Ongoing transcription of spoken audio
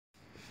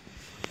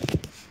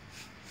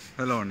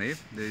Hello అండి.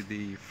 the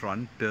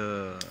front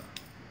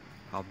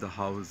of the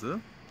house,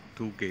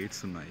 two gates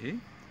ఉన్నాయి,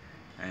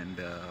 and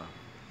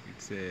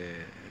it's a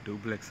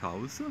duplex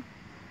house.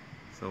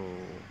 So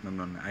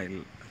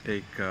I'll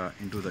take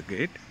into the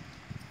gate.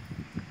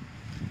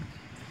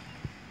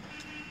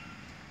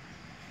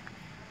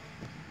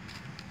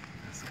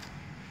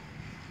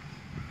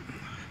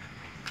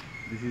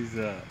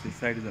 This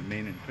side is the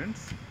main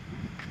entrance.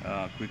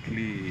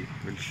 Quickly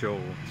will show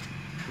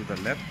to the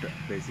left.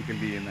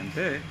 Basically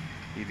ఏంటంటే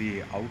ఇది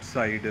out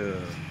side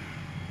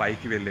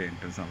పైకి వెళ్ళే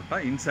entrance అనమాట.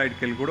 ఇన్సైడ్కి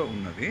వెళ్ళి కూడా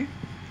ఉన్నది.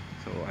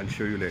 So I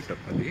show you later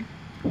అది.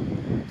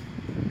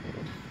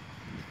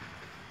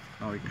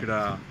 ఇక్కడ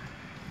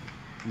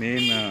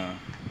మెయిన్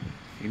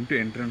ఇంటి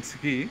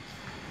ఎంట్రన్స్కి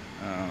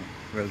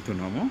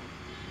వెళ్తున్నాము.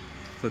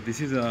 So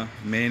this is a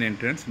main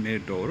entrance,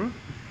 main door.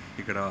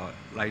 ఇక్కడ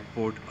లైట్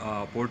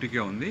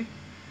పోర్టికే ఉంది.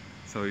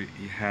 So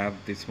you have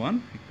this one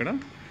ఇక్కడ.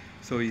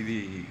 సో ఇది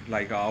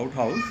లైక్ అవుట్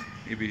హౌస్.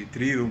 ఇవి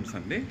 3 rooms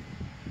అండి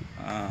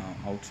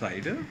అవుట్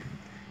సైడ్.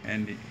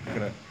 అండ్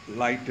ఇక్కడ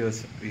light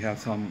we have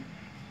some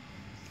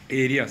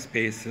area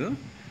space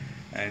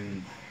and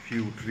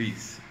few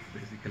trees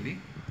basically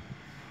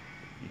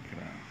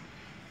ఇక్కడ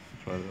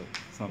for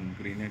some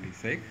greenery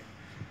sake.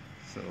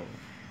 So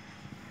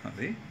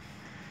అది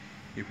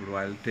ఇప్పుడు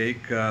I will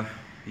take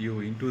you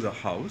in to the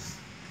house.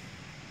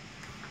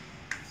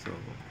 So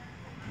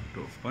to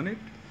open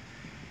it,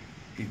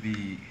 ఇది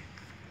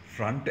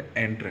front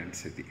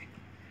entrance ఇది.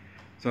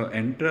 So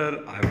enter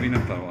అయిన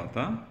తర్వాత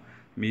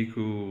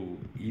మీకు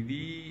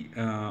ఇది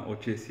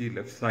వచ్చేసి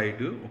లెఫ్ట్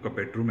సైడ్ ఒక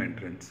బెడ్రూమ్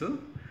ఎంట్రన్స్.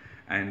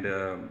 అండ్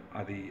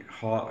అది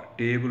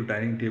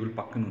డైనింగ్ టేబుల్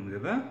పక్కన ఉంది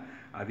కదా,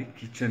 అది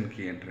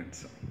కిచెన్కి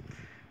ఎంట్రన్స్.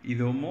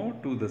 ఇదేమో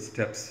to the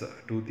steps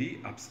to the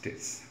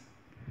upstairs.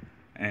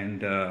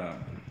 And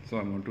so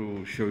I want to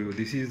show you,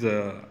 this is the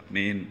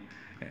main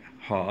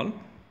hall.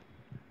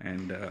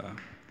 And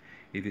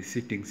ఇది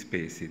సిట్టింగ్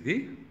స్పేస్ ఇది.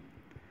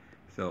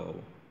 సో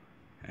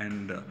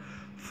అండ్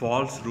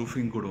ఫాల్స్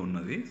రూఫింగ్ కూడా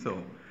ఉన్నది. So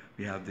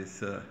we have this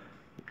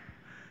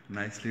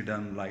nicely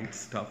done light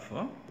stuff.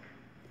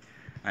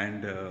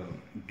 And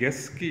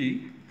guest ki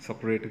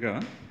separate ga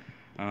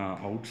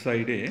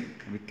outside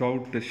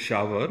without the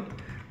shower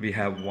we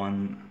have one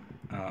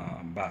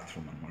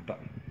bathroom anamata.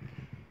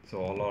 So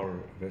all are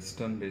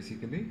western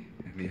basically.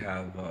 We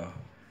have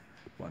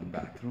one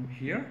bathroom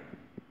here.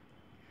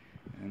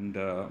 And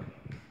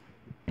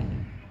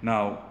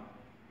now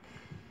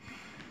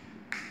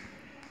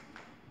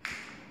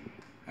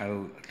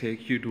I'll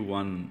take you to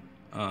one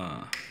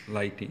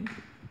lighting.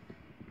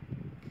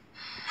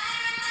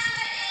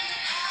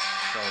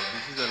 So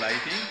this is the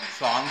lighting.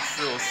 Songs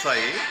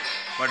వస్తాయి,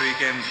 but we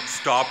can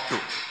stop to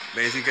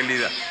basically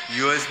the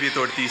USB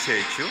తోటి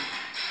తీసేయచ్చు.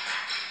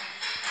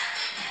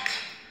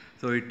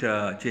 So it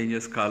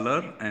changes color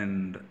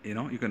and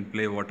you can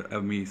play what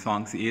me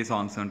songs, A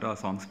songs అంటే ఆ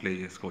songs play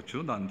చేసుకోవచ్చు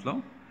దాంట్లో.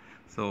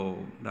 So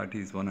that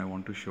is one I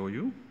want to show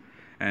you.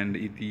 And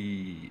ఇది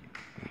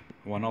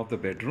one of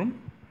the bedroom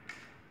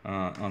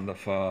on the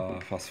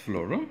first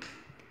floor.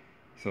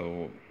 So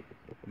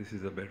this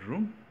is a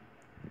bedroom,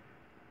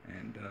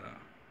 and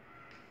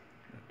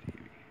the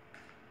TV.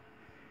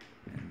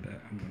 And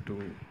I'm going to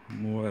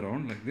move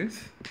around like this.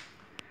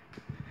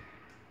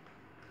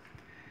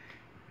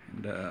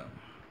 And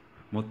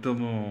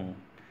మొత్తము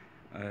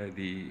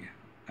ఇది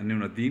అన్నీ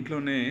ఉన్న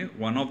దీంట్లోనే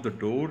one of the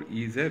door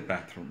is a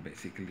bathroom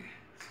basically.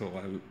 So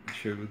I will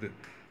show you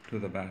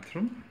to the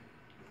bathroom.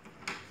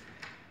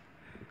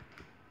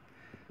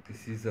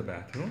 This is the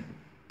bathroom.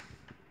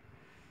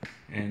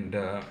 And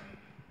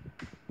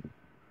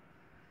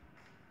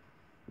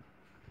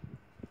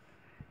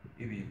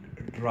ఇది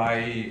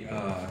dry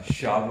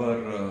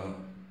shower.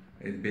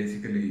 ఇది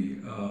basically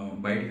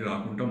బయటికి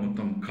రాకుండా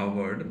మొత్తం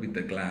covered with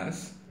the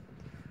glass.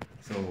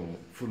 So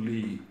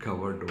fully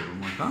covered door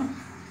అనమాట.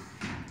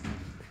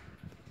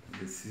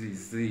 This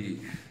is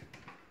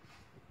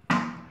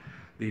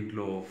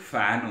దీంట్లో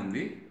fan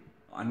ఉంది.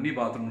 అన్ని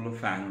బాత్రూంలో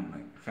ఫ్యాన్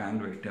ఉన్నాయి,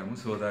 ఫ్యాన్లు పెట్టాము.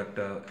 So that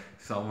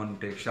someone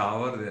take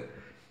shower,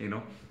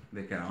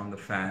 they can on the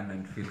fan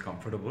and feel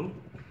comfortable.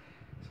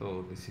 So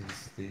this is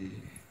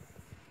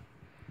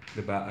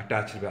the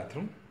attached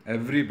bathroom.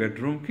 Every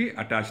bedroom ki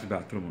attached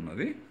bathroom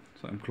unnadi.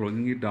 So I'm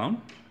closing it down.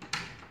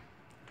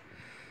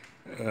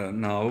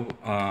 Now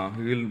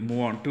we will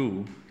move on to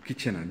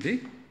kitchen andi.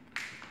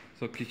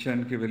 So kitchen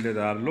ki velle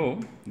darlo,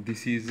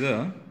 this is a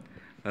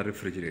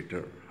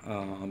refrigerator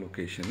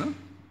location,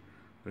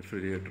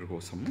 refrigerator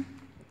kosamu.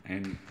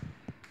 And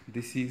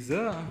this is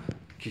a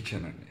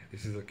kitchen andi.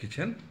 This is a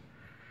kitchen.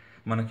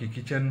 మనకి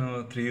kitchen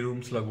 3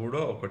 rooms-లో కూడా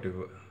ఒకటి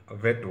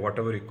wet what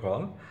ever you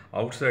call,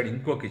 out side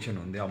ఇంకో kitchen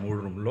ఉంది ఆ 3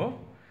 rooms-లో.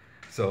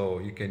 So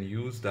you can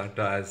use that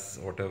as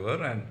what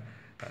ever. And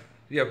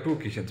you have 2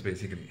 kitchens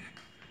basically.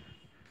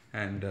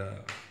 And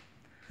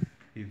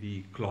ఇది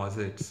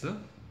closets.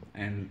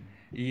 And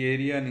ఈ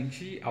area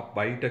నుంచి ఆ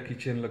బయట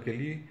కిచెన్లోకి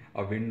వెళ్ళి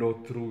ఆ window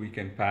through we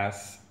can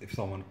pass if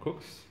someone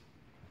cooks.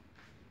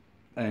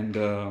 And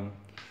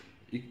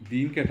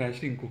దీనికి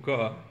అటాచ్డ్ ఇంకొక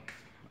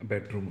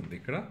బెడ్రూమ్ ఉంది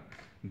ఇక్కడ.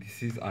 This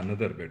is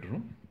another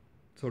bedroom.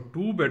 So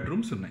 2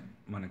 bedrooms ఉన్నాయి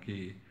మనకి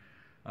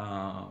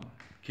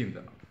కింద.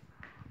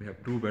 We have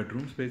 2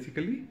 bedrooms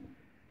basically.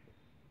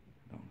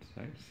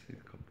 Downsides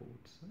with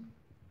cupboards.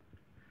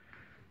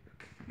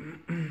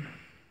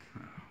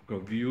 A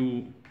view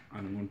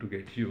I'm going to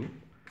get you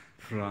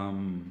from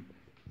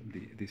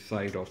the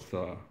side of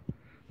the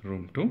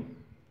room too.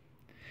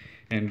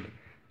 And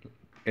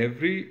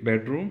every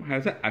bedroom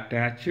has an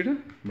attached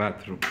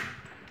bathroom,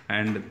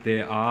 and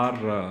they are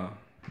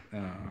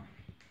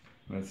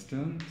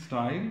Western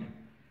style,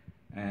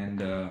 and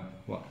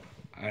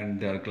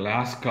and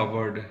glass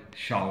covered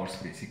showers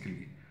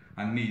basically.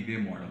 Anni ide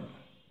model.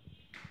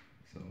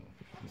 So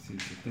this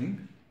is the thing.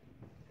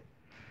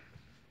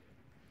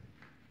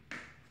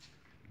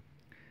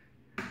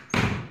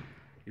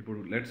 ఇప్పుడు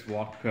let's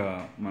walk.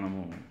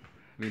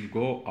 We'll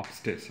go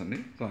upstairs అండి.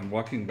 So I'm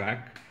walking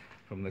back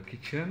from the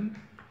kitchen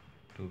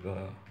to the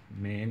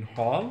main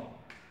hall.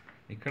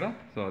 ఇక్కడ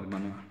so అది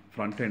మన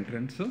front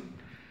entrance,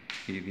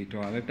 ఇది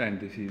toilet, and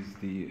this is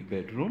the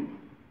bedroom,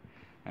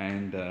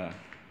 and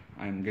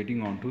I'm getting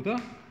on to the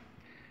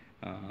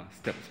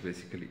steps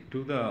basically to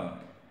the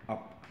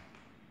up.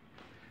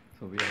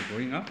 So we are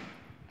going up.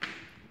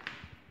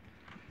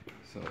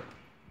 So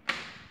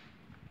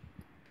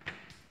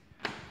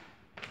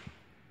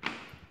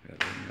we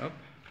are going up.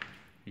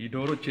 ఈ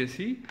door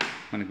వచ్చేసి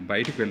మనకి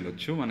బయటకు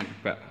వెళ్ళొచ్చు, మనకి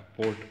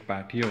port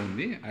patio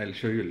ఉంది. I will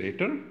show you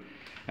later.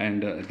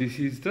 And this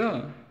is the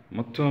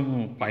మొత్తం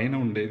పైన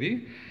ఉండేది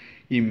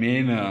ఈ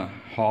main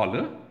hall,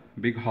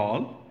 big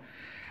hall.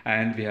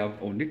 And we have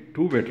only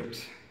 2 bedrooms.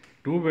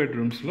 2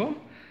 bedroomsలో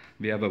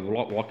we have a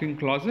walking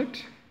closet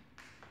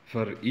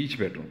for each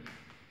bedroom.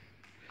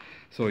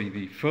 So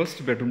ఇది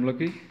ఫస్ట్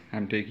బెడ్రూమ్లోకి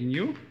I'm taking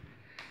you.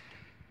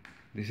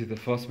 This is the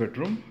first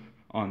bedroom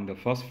on the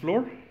first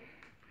floor.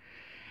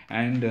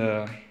 And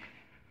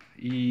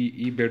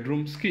ఈ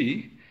బెడ్రూమ్స్కి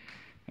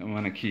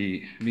మనకి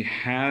we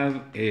have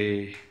a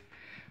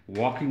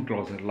walking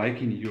closet like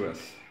in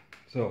US.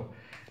 So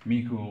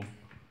మీకు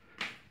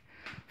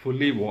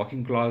fully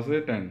walking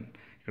closet, and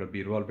ఇక్కడ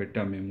బీరువాలు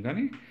పెట్టాం మేము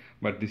కానీ,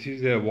 but this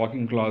is a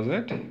walking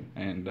closet.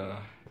 And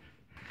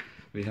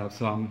we have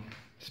some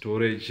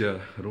storage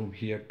room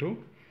here to.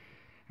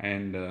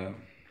 And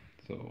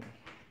so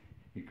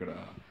ఇక్కడ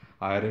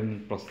iron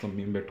ప్రస్తుతం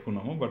మేము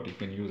పెట్టుకున్నాము, but you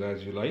can use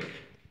as you like.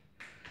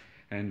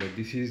 And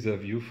this is the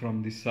view from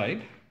this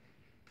side.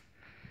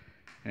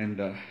 And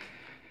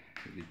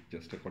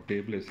just a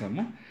table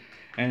esamo.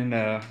 And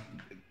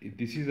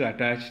this is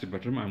attached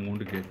bedroom. I'm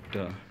going to get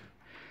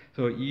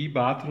so ee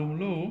bathroom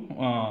lo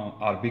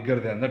are bigger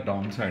than the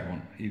downside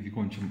one. Idi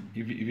koncham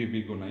ivi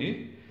big unnai.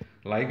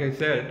 Like I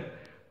said,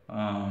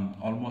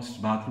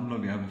 almost bathroom lo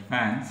we have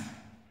fans,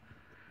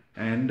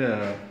 and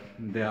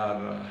they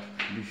are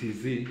this is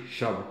the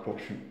shower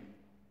portion,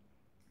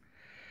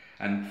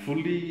 and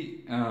fully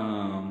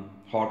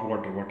hot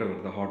water, whatever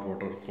the hot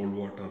water, cold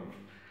water,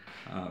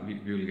 we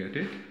will get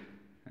it.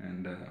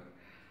 And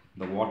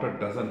the water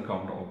doesn't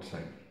come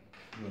outside,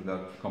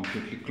 they're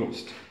completely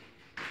closed.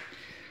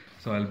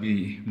 So I'll be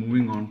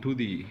moving on to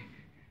the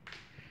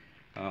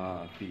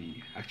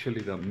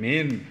actually the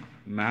main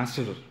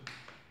master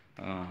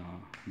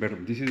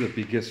bedroom. This is the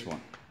biggest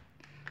one.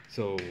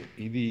 So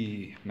idi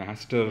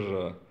master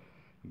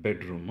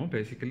bedroom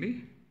basically,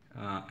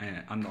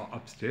 and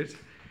upstairs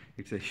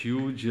it's a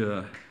huge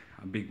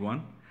big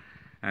one,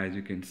 as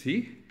you can see.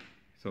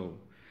 So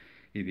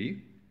ఇది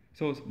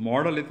so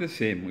model అయితే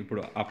same.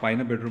 ఇప్పుడు ఆ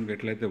పైన బెడ్రూమ్కి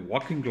ఎట్లయితే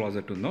walking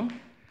closet ఉందో,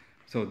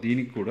 so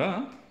దీనికి కూడా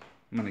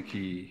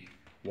మనకి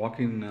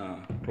వాకింగ్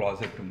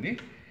క్లాజెట్ ఉంది.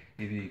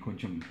 ఇది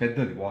కొంచెం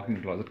పెద్దది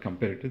walking closet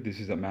compare to this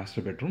is the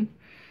master bedroom.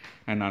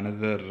 And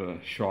another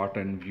short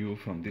and view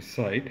from this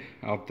side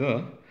of the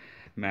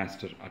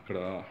master. అక్కడ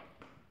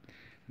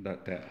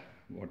that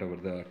what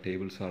ever the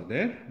tables are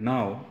there.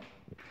 Now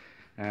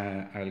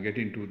I'll get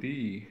into the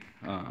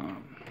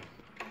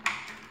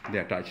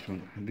attached one.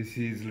 This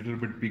is a little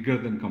bit bigger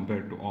than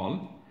compared to all.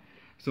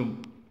 So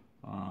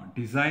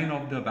design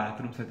of the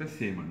bathrooms are the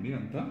same andi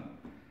anta,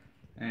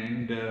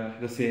 and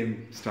the same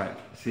style,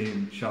 same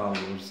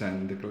showers and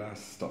the glass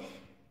stuff.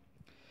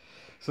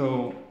 So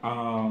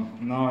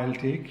now I'll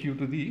take you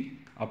to the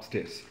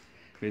upstairs.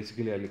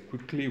 Basically I'll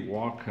quickly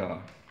walk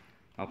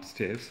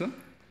upstairs.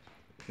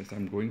 Yes,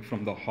 I'm going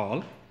from the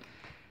hall,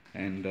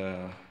 and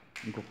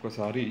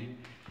ఇంకొకసారి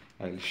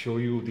I will show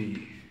you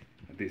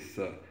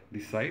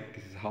this side.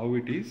 This is how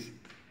it is.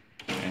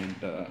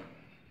 And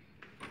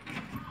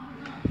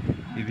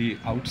ఇది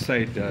out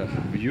side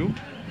view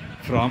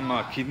from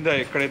కింద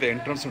ఎక్కడైతే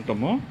entrance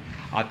ఉంటామో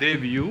అదే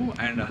view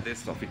and అదే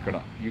stuff. ఇక్కడ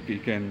you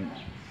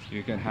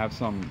can have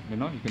some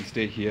you can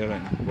stay here,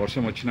 and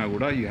వర్షం వచ్చినా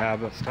కూడా you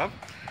have a stuff,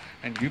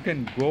 and you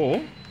can go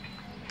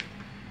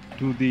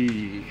to the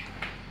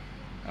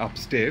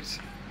upstairs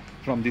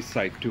from this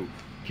side to.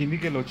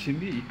 కిందికి వెళ్ళి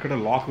వచ్చింది ఇక్కడ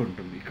లాక్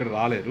ఉంటుంది, ఇక్కడ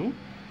రాలేరు.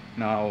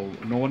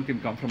 No one can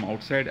come from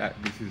outside.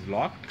 This is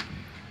locked,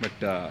 but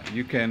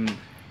you can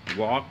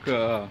walk.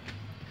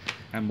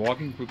 I'm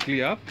walking quickly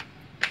up.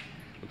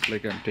 Looks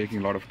like I'm taking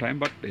a lot of time,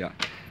 but yeah.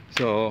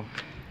 So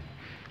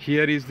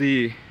here is the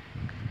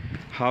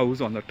house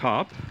on the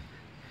top,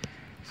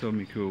 so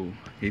మీకు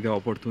ఇది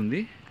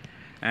అవపడుతుంది.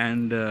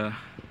 And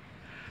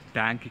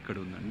tank ఇక్కడ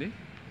ఉందండి.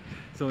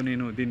 So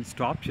నేను దీన్ని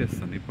stop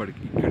చేస్తాను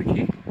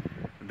ఇక్కడికి.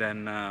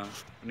 Then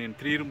నేను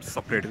 3 rooms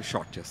సపరేట్గా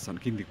షార్ట్ చేస్తాను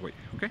కిందికి పోయి.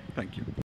 Okay, thank you.